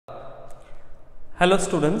Hello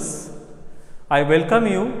students, I welcome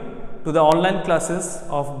you to the online classes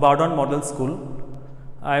of Bardon Model School.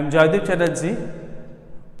 I am Joydeep Chatterjee.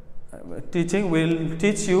 Will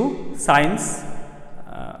teach you science.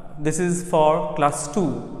 This is for class 2.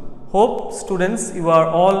 Hope students you are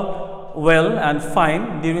all well and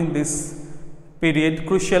fine during this period,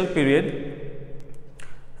 crucial period.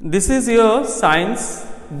 This is your science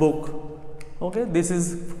book. Okay, this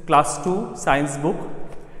is class 2 science book.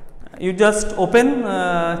 You just open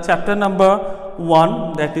chapter number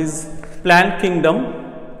 1, that is plant kingdom,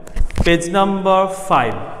 page number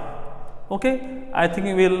 5. Okay, I think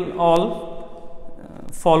you will all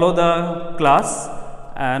follow the class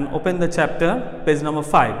and open the chapter, page number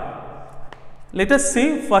 5. Let us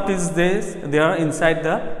see what is this there inside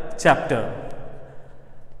the chapter.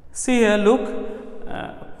 See here, look,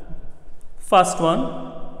 first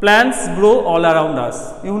one, plants grow all around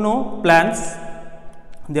us. You know plants.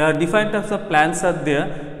 There are different types of plants are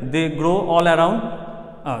there, they grow all around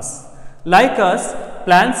us. Like us,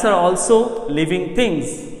 plants are also living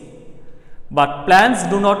things, but plants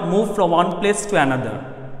do not move from one place to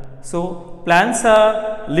another. So, plants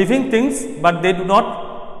are living things, but they do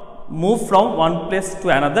not move from one place to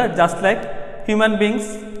another, just like human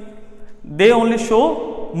beings. They only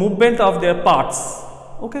show movement of their parts.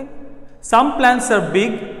 Okay? Some plants are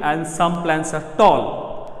big and some plants are tall.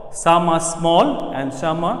 Some are small and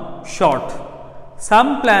some are short.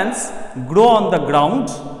 Some plants grow on the ground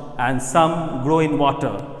and some grow in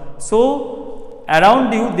water. So,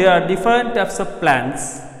 around you there are different types of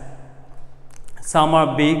plants. Some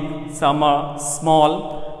are big, some are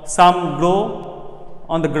small, some grow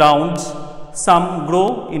on the ground, some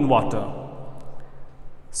grow in water.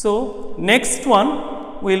 So, next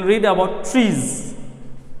one we will read about trees.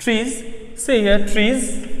 Trees, say here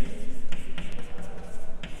trees.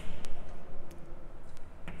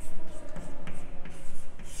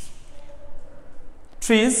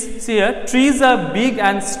 Trees, see here, trees are big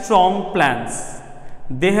and strong plants.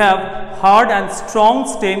 They have hard and strong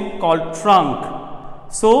stem called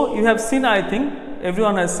trunk. So, you have seen, I think,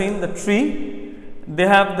 everyone has seen the tree. They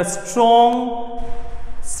have the strong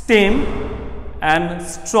stem and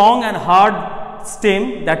strong and hard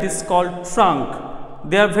stem, that is called trunk.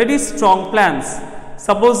 They are very strong plants.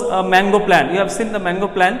 Suppose a mango plant, you have seen the mango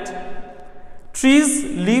plant. Trees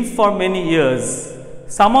live for many years.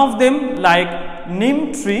 Some of them, like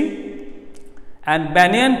neem tree and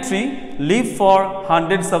banyan tree, live for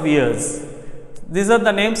hundreds of years. These are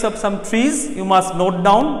the names of some trees, you must note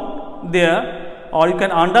down there, or you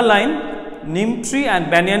can underline neem tree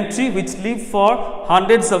and banyan tree which live for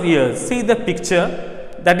hundreds of years. See the picture,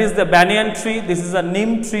 that is the banyan tree, this is a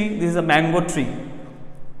neem tree, this is a mango tree.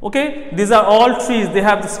 Okay, these are all trees, they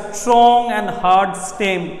have the strong and hard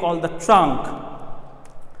stem called the trunk.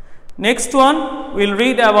 Next one, we will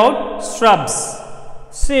read about shrubs.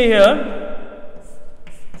 See here,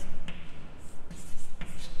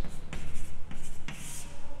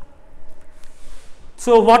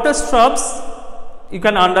 so what are shrubs? You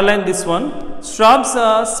can underline this one. Shrubs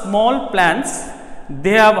are small plants.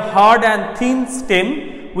 They have hard and thin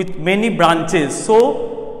stem with many branches.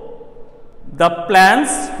 So, the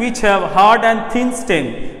plants which have hard and thin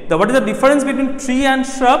stem. What is the difference between tree and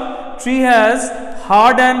shrub? Tree has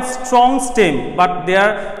hard and strong stem, but they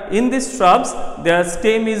are in these shrubs, their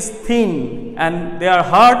stem is thin and they are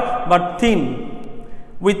hard but thin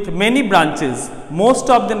with many branches. Most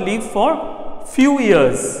of them live for few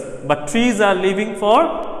years, but trees are living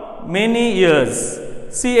for many years.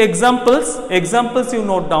 See examples, you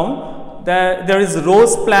note down. There is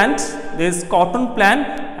rose plant, there is cotton plant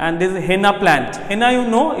and there is henna plant. Henna, you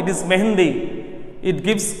know, it is mehendi, it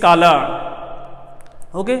gives color.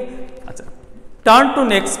 Okay. Turn to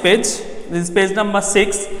next page, this is page number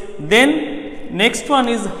 6. Then next one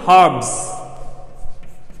is herbs.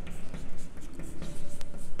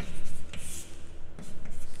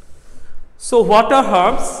 So what are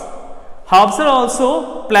herbs? Herbs are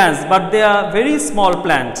also plants, but they are very small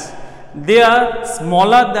plants. They are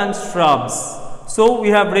smaller than shrubs. So we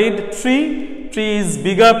have read tree. Tree is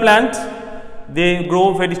bigger plant. They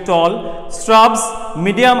grow very tall. Shrubs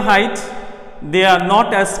medium height. They are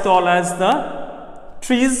not as tall as the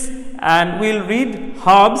trees, and we will read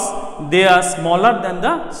herbs. They are smaller than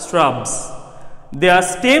the shrubs. Their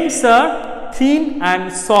stems are thin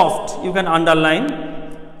and soft. You can underline.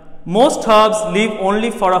 Most herbs live only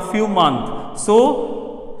for a few months.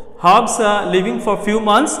 So, herbs are living for few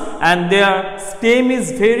months and their stem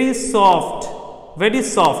is very soft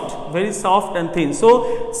and thin.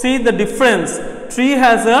 So, see the difference. Tree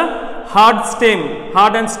has a hard stem,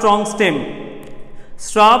 hard and strong stem.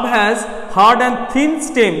 Shrub has hard and thin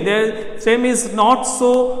stem. Their stem is not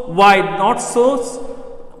so wide, not so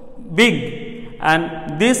big,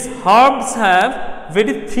 and these herbs have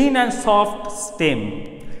very thin and soft stem.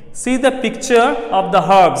 See the picture of the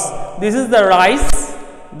herbs. This is the rice,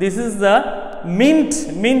 this is the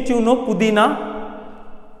mint, mint you know, pudina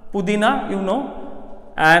you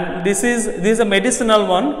know, and this is a medicinal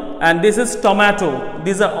one, and this is tomato.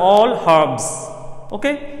 These are all herbs.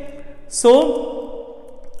 Okay, so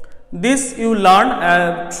this you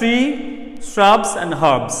learn tree, shrubs and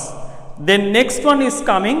herbs. Then next one is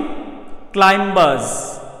coming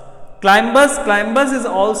climbers. Climbers is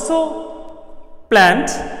also plant.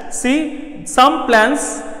 See, some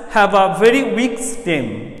plants have a very weak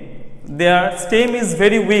stem. Their stem is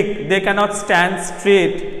very weak. They cannot stand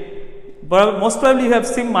straight. But most probably you have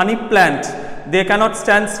seen money plant. They cannot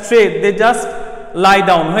stand straight. They just lie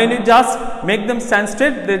down. When you just make them stand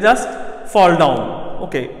straight, they just fall down.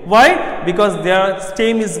 Okay. Why? Because their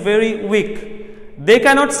stem is very weak. They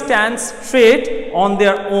cannot stand straight on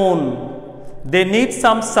their own. They need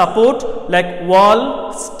some support like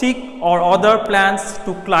wall, stick or other plants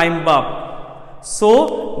to climb up.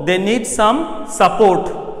 So they need some support.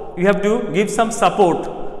 You have to give some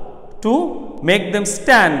support to make them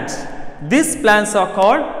stand. These plants are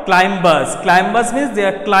called climbers. Climbers means they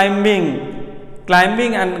are climbing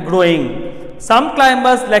and growing. Some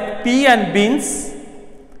climbers like pea and beans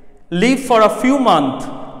live for a few months.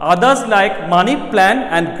 Others like money plant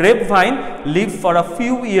and grapevine live for a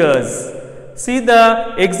few years. See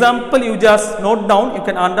the example, you just note down, you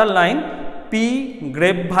can underline pea,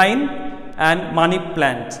 grapevine and money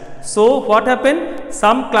plant. So what happened?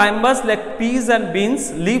 Some climbers like peas and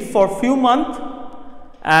beans live for few months,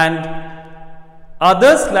 and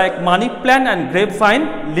others like money plant and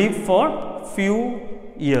grapevine live for few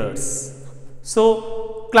years.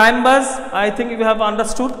 So climbers, I think you have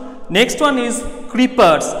understood. Next one is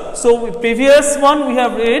creepers. So previous one we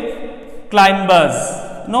have read climbers.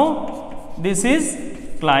 No, this is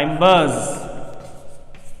climbers.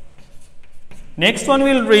 Next one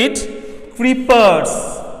we will read creepers.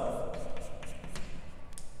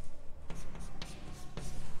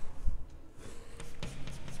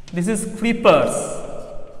 This is creepers.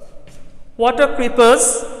 What are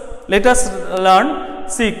creepers? Let us learn.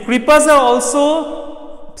 See, creepers are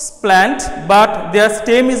also plant, but their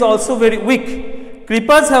stem is also very weak.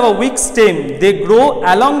 Creepers have a weak stem. They grow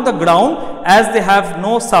along the ground as they have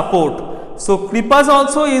no support. So creepers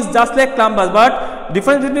also is just like climbers, but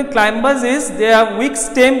difference between climbers is they have weak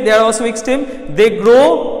stem, they are also weak stem. They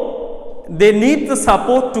grow, they need the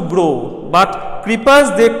support to grow, but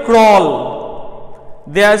creepers they crawl.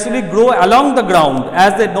 They actually grow along the ground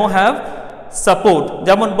as they don't have support.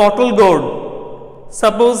 Jamon bottle gourd.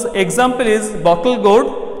 Suppose example is bottle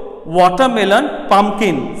gourd, watermelon,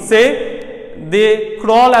 pumpkin. Say they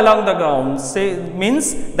crawl along the ground. Say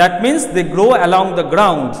that means they grow along the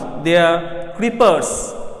ground. They are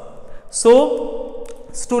creepers. So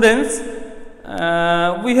students,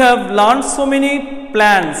 we have learned so many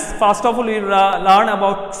plants. First of all, we learn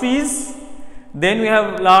about trees. Then we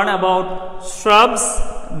have learned about shrubs.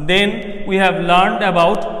 Then we have learned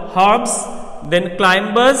about herbs. Then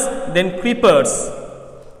climbers. Then creepers.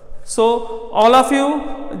 So all of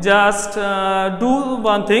you just do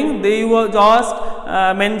one thing. They will just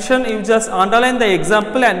mention. You just underline the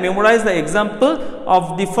example and memorize the example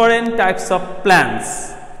of different types of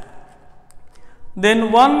plants.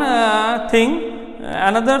 Then one thing,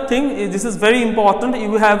 another thing is, this is very important.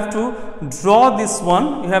 You have to draw this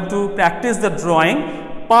one. You have to practice the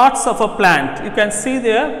drawing. Parts of a plant. You can see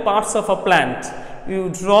there parts of a plant. You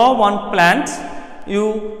draw one plant.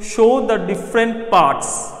 You show the different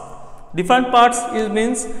parts. Different parts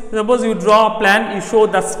means, suppose you draw a plant, you show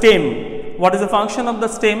the stem. What is the function of the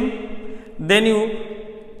stem? Then you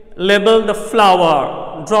label the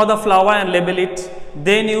flower, draw the flower and label it.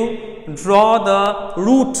 Then you draw the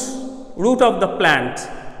root of the plant.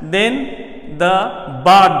 Then the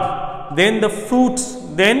bud, then the fruit,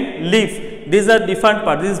 then leaf. These are different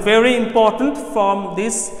parts. This is very important from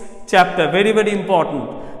this chapter, very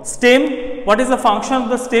important. Stem, what is the function of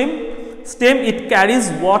the stem? Stem, it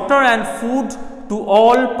carries water and food to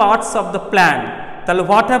all parts of the plant. So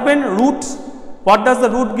what happened? Root, what does the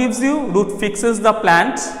root gives you? Root fixes the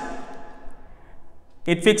plant.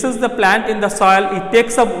 It fixes the plant in the soil. It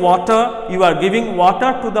takes up water. You are giving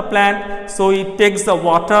water to the plant, so it takes the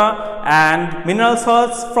water and mineral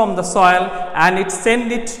salts from the soil and it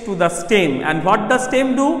sends it to the stem. And what does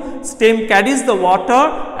stem do? Stem carries the water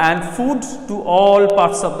and food to all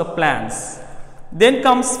parts of the plants. Then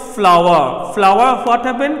comes flower. Flower, what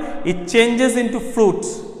happened? It changes into fruit.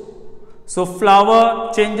 So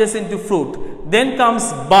flower changes into fruit. Then comes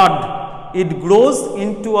bud. It grows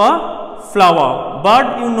into a flower.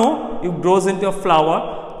 Bud, you know, it grows into a flower.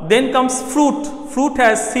 Then comes fruit. Fruit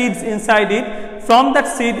has seeds inside it. From that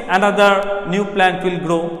seed, another new plant will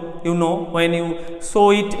grow. You know, when you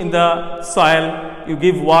sow it in the soil, you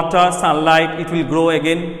give water, sunlight, it will grow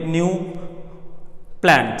again, new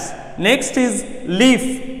plant. Next is leaf.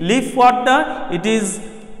 Leaf what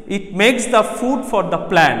it makes the food for the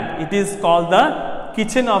plant. It is called the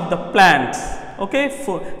kitchen of the plant. Okay,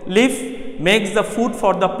 leaf makes the food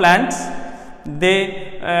for the plant.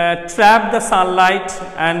 They trap the sunlight,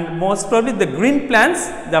 and most probably the green plants,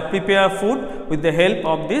 they prepare food with the help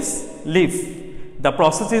of this leaf. The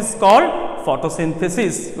process is called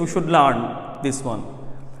photosynthesis. You should learn this one.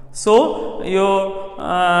 So your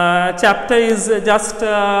chapter is just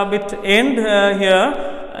a bit end here.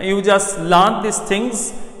 You just learn these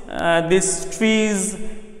things, these trees,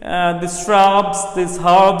 these shrubs, these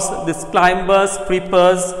herbs, these climbers,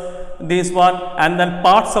 creepers, this one, and then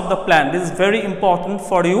parts of the plant. This is very important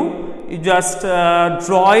for you. You just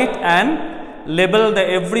draw it and label the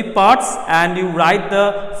every parts, and you write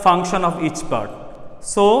the function of each part.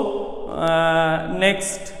 So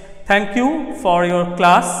next, thank you for your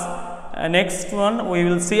class. Next one we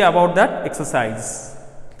will see about that exercise.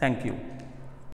 Thank you.